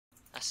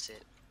That's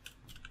it.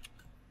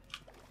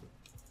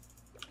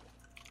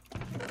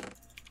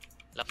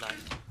 Love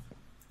life.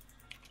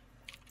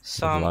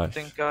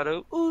 Something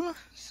gotta ooh,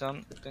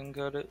 something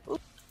gotta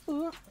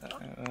ooh,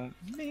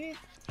 me,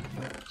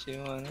 what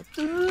you wanna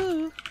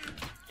do?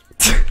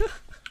 I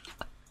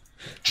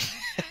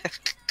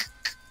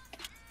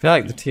feel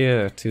like the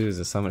tier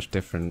 2s are so much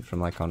different from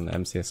like on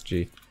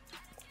MCSG.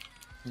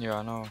 Yeah,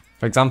 I know.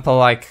 For example,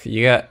 like you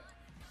get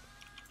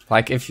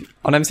like if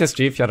on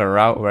MCSG if you had a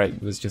route where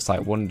it was just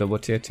like one double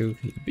tier 2,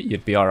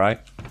 you'd be alright.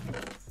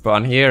 But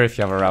on here, if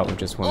you have a route with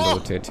just one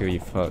double tier 2,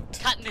 you're fucked.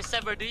 Katniss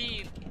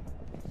Everdeen.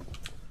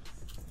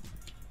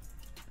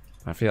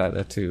 I feel like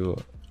they're too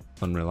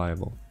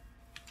unreliable.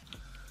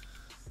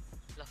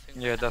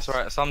 Yeah, that's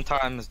right.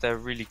 Sometimes they're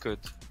really good,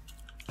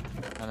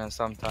 and then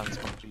sometimes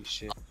complete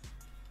shit.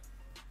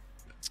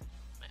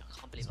 Mate, I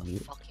can't believe I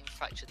fucking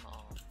fractured my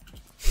arm.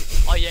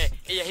 Oh yeah,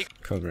 he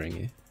Covering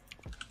you.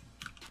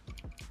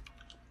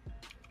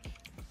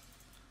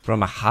 Bro,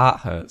 my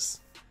heart hurts.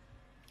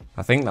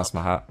 I think that's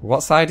my heart.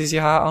 What side is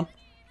your heart on?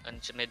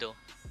 and the middle.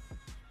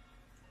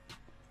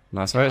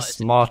 No, I swear it's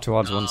more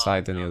towards one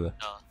side than the other.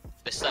 No,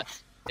 it's like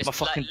it's My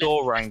fucking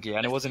door rang here,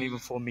 and it wasn't even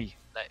for me.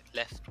 Like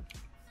left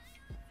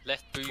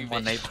boob. My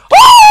neighbor.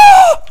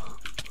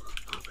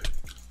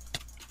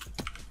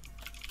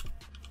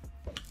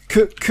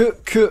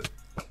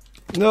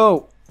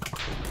 No!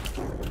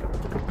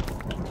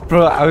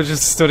 Bro, I was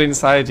just stood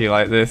inside you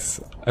like this,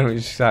 and we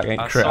just started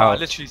getting crit I out.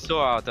 literally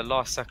saw her at the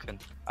last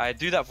second. I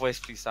do that voice,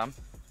 please, Sam.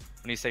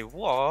 When you say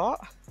what?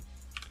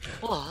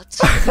 What?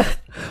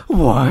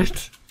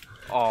 What?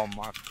 Oh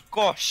my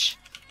gosh!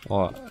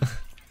 What?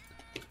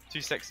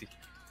 Too sexy.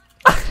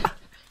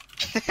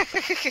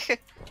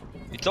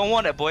 You don't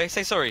want it, boy.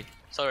 Say sorry.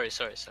 Sorry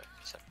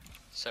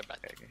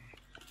about that. Okay.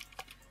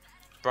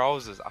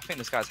 Browsers. I think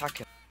this guy's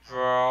hacking.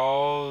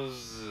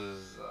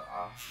 Browsers.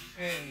 I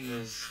think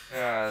this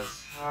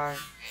guy's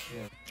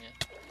hacking.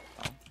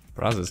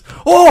 Browsers.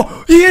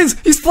 Oh! He is!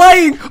 He's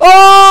playing!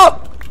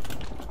 Oh!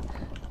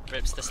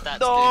 Rips the stats.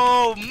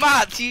 No,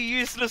 Matt, you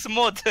useless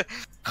mod.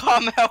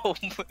 Come help.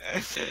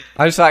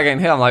 I just started getting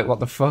hit. I'm like, what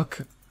the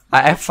fuck?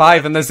 At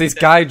F5, and there's this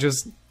guy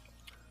just.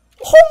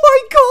 Oh my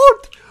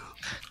god!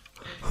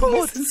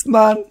 Who is this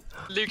man?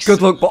 Luke's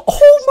Good luck, but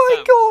oh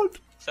my god!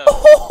 Sam,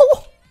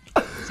 Oh.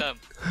 Sam,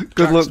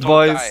 Good luck, Drax, don't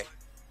boys. die.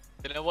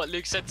 you know what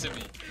Luke said to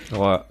me?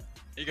 What?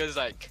 He goes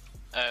like,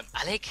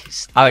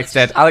 Alex. Alex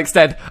dead. Alex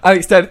dead.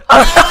 Alex dead.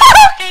 Oh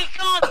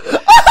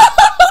god!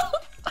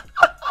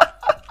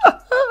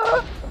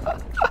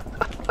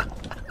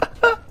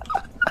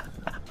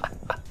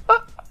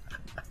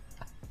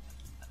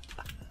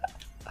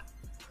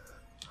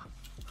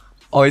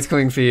 Oh, he's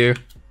coming for you.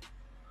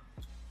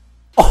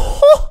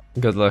 Oh!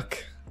 Good luck.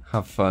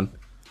 Have fun.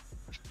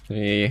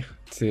 3,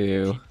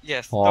 2,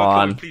 Yes.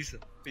 1. No, please,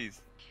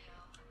 please.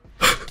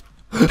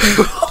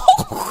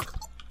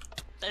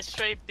 That's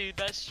straight, dude.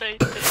 That's straight.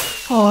 Dude.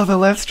 Oh, the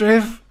left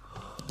strafe.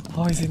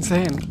 Oh, he's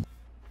insane.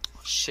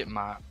 Shit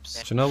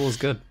maps. Chernobyl's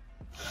good.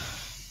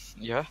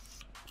 Yeah.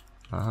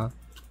 Uh-huh.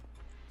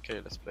 Okay,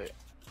 let's play it.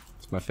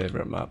 It's my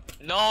favorite map.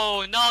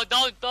 No,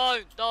 don't.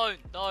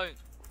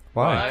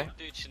 Why? Don't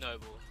do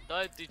Chernobyl.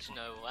 Don't do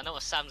Chernobyl. I know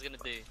what Sam's gonna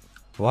do.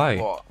 Why?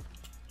 What?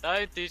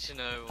 Don't do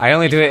Chernobyl. I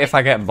only do it if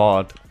I get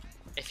bored.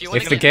 If, you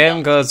wanna If the get game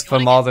fucked, goes if you for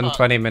wanna more get than fucked,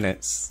 20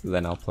 minutes,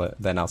 then I'll play.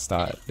 Then I'll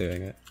start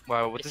doing it.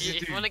 Wow, what does If he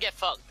you do? wanna get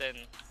fucked, then.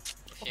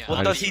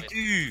 What does he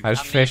do? I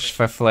just I'm fish leaving.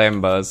 for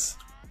flame buzz.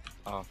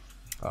 Oh.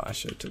 Oh, I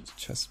should have took the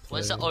chest plate.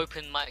 When's the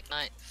open mic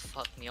night?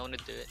 Fuck me, I wanna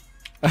do it.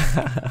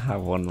 I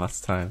won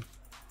last time.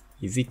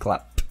 Easy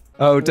clap.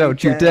 Oh,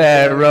 don't you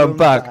dare run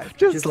back.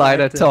 Just light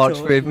a torch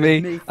with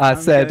me. I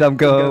said I'm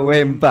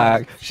going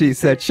back. She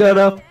said shut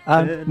up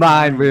and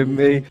mine with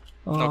me.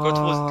 No, go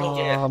towards go.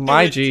 Yeah, do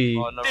my it. G.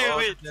 On the Do road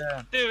it!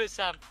 again. Do it,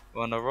 Sam!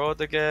 On the road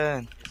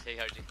again. He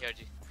heard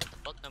you.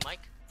 Fuck, no mic?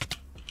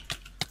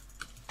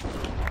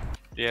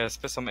 Yeah,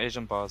 spit some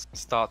Asian bars.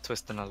 Start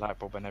twisting a light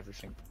bulb and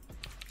everything.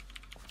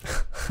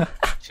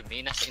 What you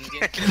mean? That's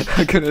Indian?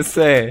 I'm gonna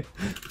say.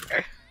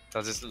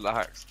 Does this look like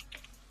hacks?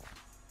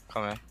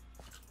 Come here.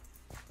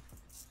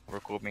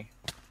 Record me.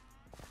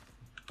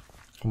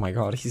 Oh my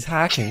god, he's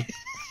hacking.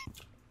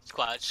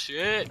 Squad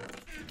shit!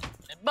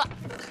 And back!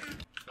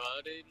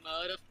 Bloody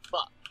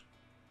motherfucker!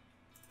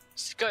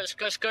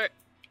 Skirt!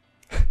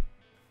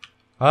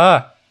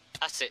 Ah!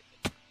 That's it.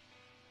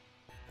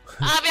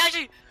 Ah, behind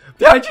you!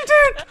 Behind you,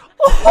 dude!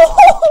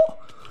 Oh,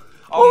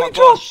 Oh my he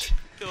gosh!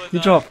 He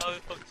dropped. Oh,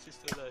 fuck, she's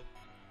still alive.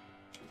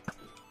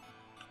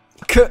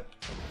 Cut.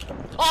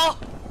 Oh!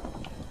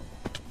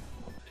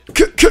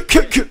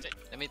 Cut.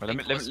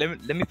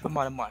 Let me put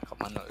my mic up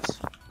my nose.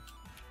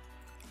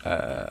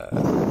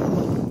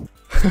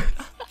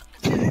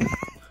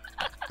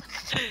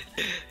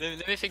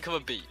 Let me think of a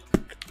beat.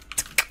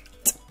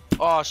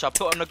 Oh, shall I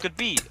put on a good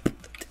beat?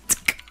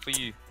 For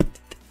you.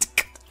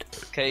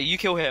 Okay, you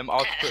kill him,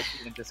 I'll put a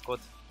beat in Discord.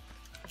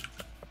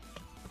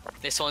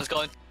 This one's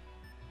going.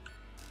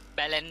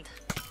 Bell end.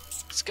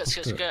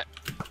 Skirt.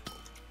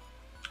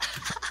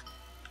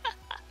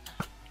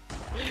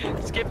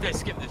 Skip this,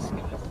 skip this,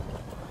 skip this.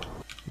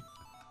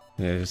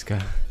 Yeah, just go.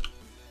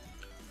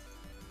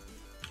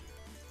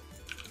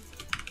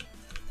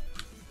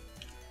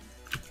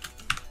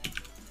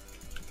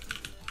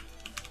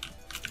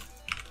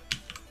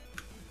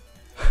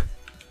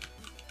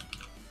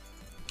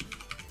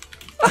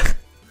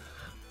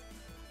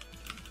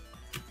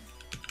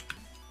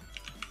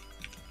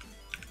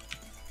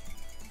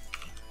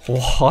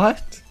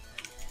 What?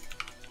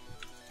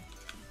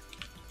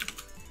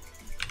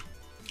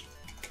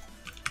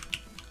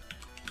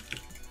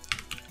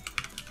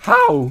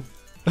 How?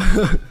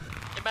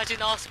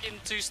 Imagine asking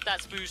 2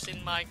 stats boost in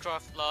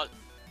Minecraft, lol.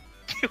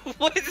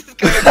 What is this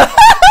going on?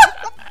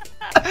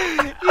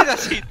 He's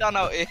actually done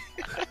out here.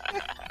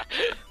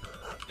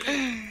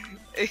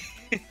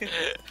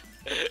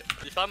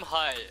 If I'm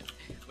high,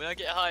 when I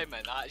get high,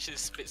 man, I actually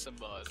spit some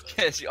bars.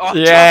 Yes, you are.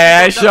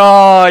 Yeah,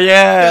 sure,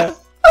 yeah.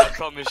 I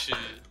promise you.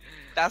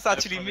 That's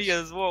actually me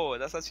as well.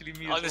 That's actually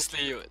me.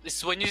 Honestly, this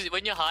is when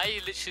you're high,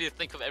 you literally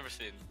think of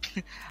everything.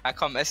 I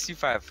come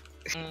SC5.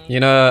 You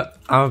know,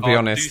 I'll be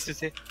honest.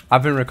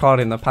 I've been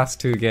recording the past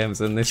 2 games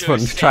and this one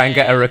to try and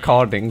get a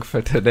recording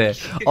for today.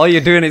 All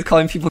you're doing is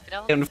calling people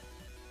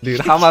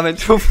dude, how am I meant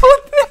to afford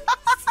this?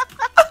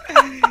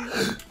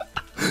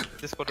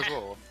 Discord as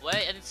well.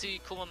 Wait, I need to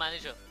call my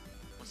manager.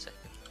 1 second.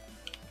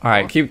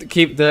 Alright,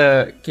 keep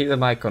the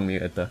mic on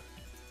muted though.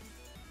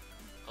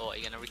 Oh, are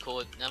you gonna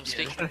record? I'm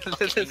speaking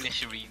fucking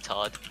English, you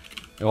retard.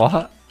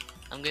 What?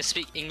 I'm gonna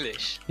speak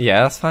English.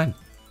 Yeah, that's fine.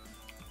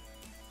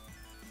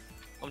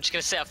 I'm just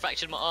gonna say I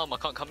fractured my arm, I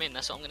can't come in,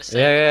 that's what I'm gonna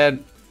say. Yeah.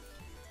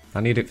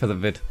 I need it for the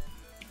vid.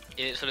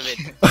 Yeah, it's for the vid.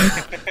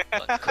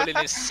 Calling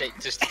this sick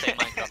just to play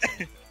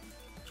Minecraft.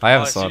 I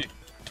have a sword.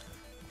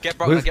 Get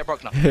broke now, get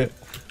broke now.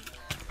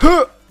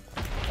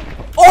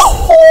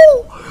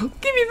 Oh!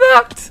 Give me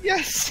that!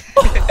 Yes!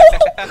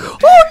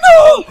 Oh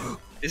no!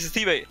 This is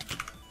teammate.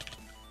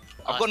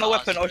 I've got no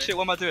weapon. Oh shit,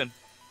 what am I doing?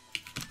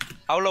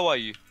 How low are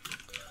you?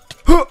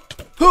 Oh!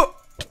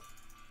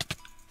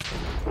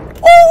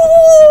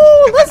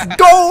 Let's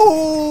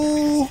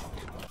go!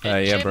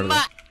 Yeah,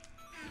 brother.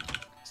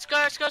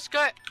 Skirt, skirt,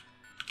 skirt.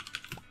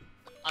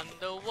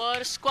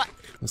 Underwater squat.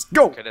 Let's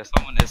go! Okay, there's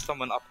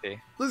someone up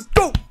here. Let's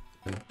go!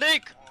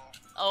 Nick!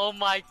 Oh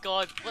my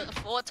god,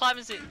 what time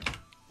is it?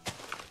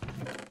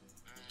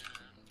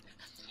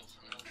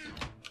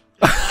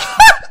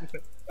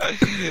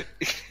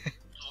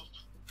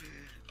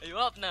 Are you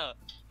up now?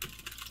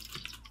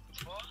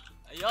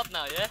 Are you up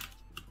now, yeah?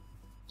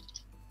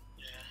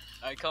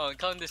 Yeah. Alright,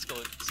 come on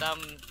Discord. Sam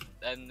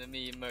and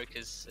me and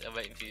MURKEZ are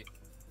waiting for you.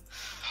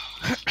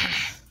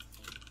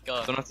 Go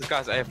on. Don't know if this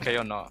guy's AFK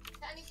or not.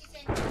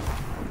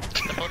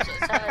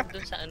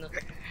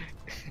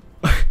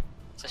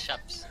 Sa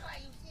shops.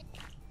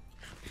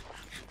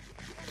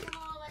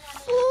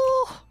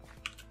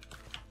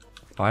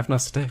 I have no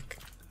stick.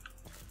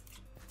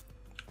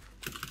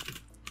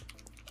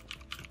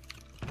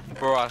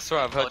 Bro, I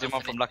swear I've heard your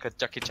mum from like a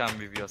Jackie Chan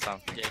movie or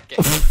something. Yeah,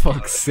 For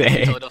fuck's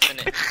sake. told off,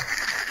 innit?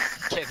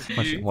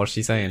 What's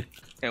she saying?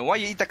 Hey, why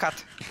you eat the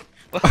cat?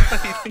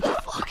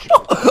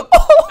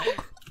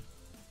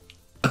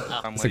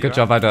 It's a good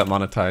job I don't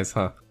monetize,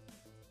 huh?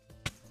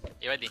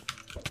 You ready?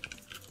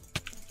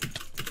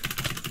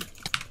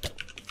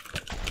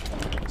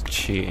 It's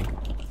cheating.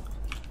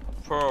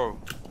 Bro.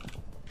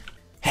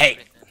 Hey!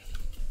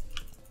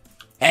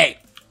 Hey!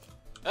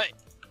 Hey!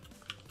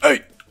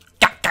 Hey!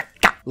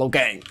 Low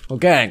gang! Low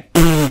gang!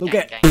 Low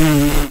gang! What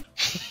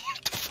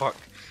the fuck?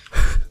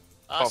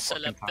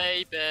 Hustle,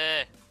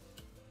 baby!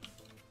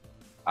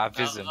 I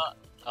vision.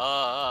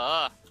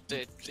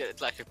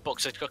 It's like a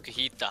box of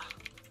cocajita.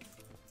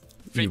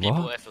 You 3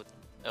 people what? effort.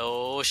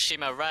 Oh, she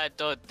my ride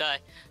or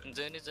die.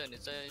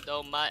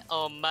 Oh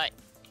my.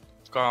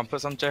 Go on,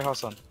 put some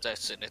J-House on.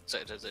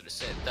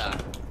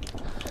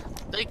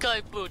 They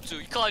can't put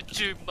you can't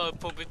do my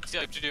pump in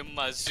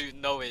my suit,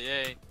 no way,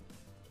 eh?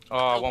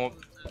 Oh, one more.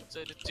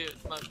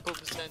 My pump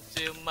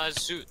into my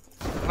suit.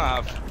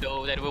 Nah,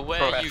 Know that we're where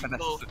Pro you FNS.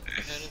 go.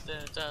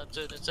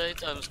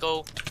 Let's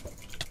go.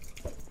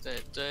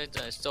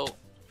 So.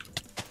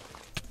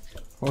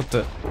 What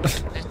the?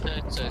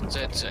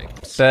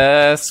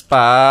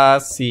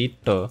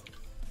 Despacito.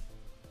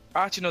 I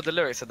actually know the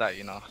lyrics of that,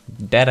 you know.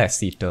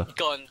 Derecito.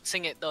 Go on,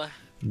 sing it though.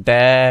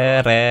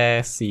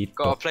 Derecito.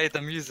 Gotta play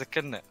the music,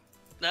 innit?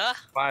 Nah?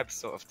 Vibe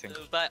sort of thing.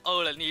 But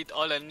all I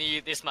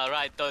need is my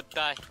ride or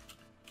die.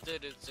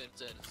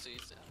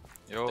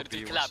 Yo, Don't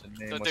do collab.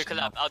 Don't do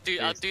collab. I'll do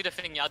the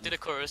thingy. I'll do the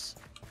chorus.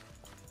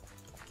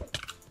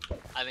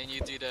 And then you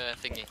do the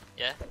thingy.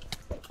 Yeah.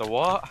 The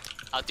what?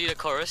 I'll do the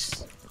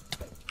chorus.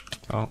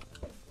 Oh.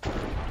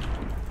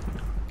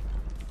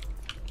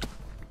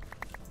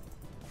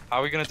 How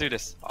are we gonna do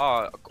this?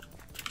 Oh,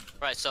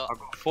 Right. So. I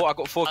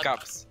got four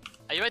gaps.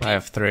 Are you ready? I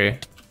have 3.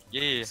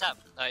 Yeah. Sam,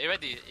 you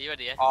ready? Are you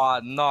ready? Yeah. Oh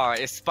no,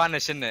 it's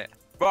Spanish, isn't it?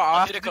 Bro,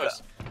 I'll do the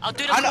chorus. I'll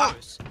do the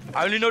chorus.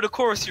 I only know the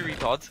chorus, you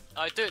retard.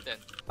 Alright, do it then.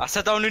 I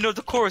said I only know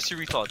the chorus, you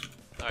retard.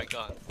 Alright, go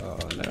on. Oh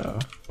no.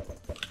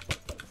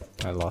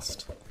 I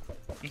lost.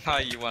 Nah,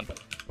 you won.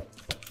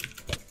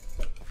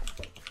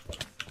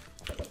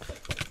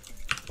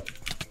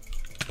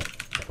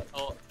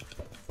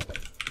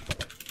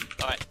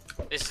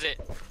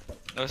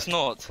 No, it's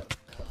not.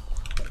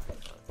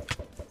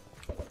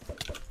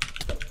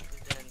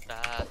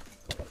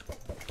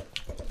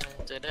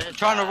 I'm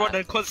trying to run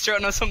and concentrate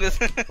on a song. This.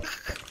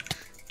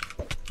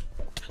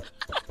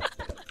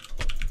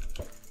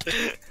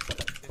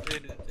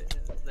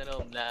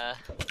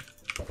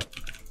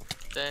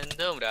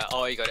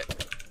 Oh, you got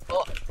it.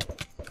 Oh.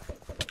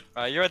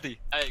 You ready?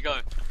 Alright, go.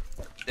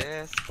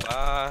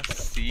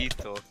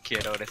 Despacito,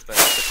 quiero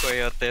despacito,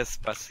 cuello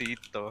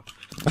despacito.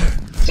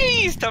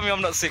 Jeez, tell me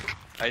I'm not sick.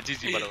 Alright,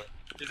 GG by the way.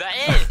 Is that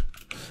it?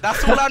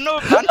 That's all I know,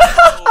 man.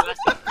 Oh,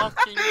 that's the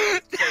fucking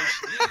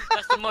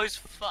that's the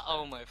most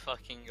oh my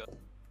fucking god.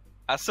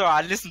 I saw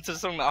I listened to the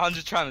song like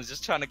 100 times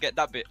just trying to get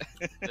that bit.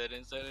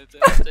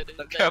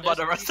 Don't care about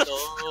the rest of it.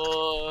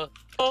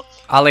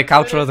 Alec,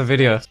 outro the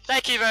video.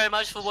 Thank you very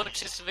much for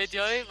watching this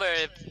video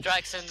where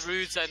Drax and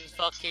Rudes and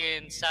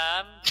fucking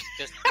Sam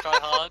just try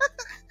hard.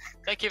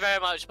 Thank you very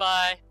much,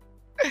 bye.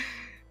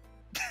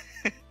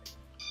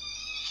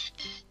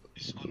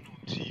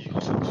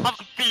 I'm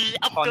gonna be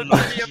I've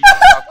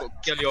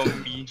got Kelly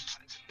on me.